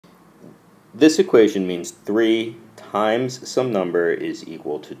This equation means 3 times some number is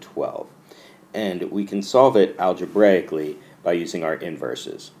equal to 12. And we can solve it algebraically by using our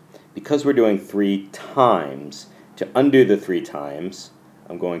inverses. Because we're doing 3 times, to undo the 3 times,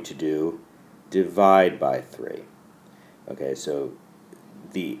 I'm going to do divide by 3. Okay, so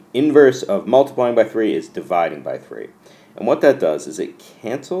the inverse of multiplying by 3 is dividing by 3. And what that does is it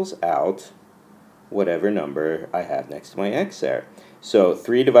cancels out whatever number I have next to my x there. So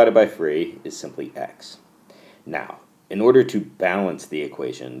 3 divided by 3 is simply x. Now, in order to balance the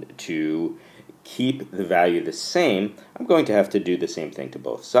equation, to keep the value the same, I'm going to have to do the same thing to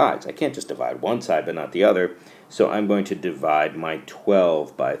both sides. I can't just divide one side but not the other, so I'm going to divide my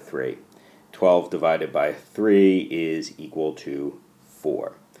 12 by 3. 12 divided by 3 is equal to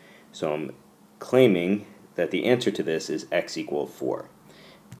 4. So I'm claiming that the answer to this is x equals 4.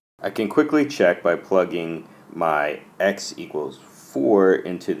 I can quickly check by plugging my x equals 4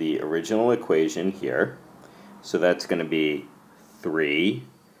 into the original equation here. So that's going to be 3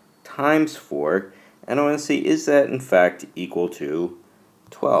 times 4, and I want to see, is that in fact equal to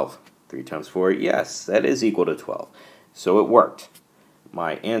 12? 3 times 4, yes, that is equal to 12. So it worked.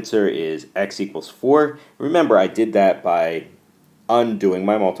 My answer is x equals 4. Remember, I did that by undoing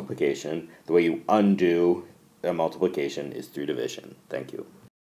my multiplication. The way you undo a multiplication is through division. Thank you.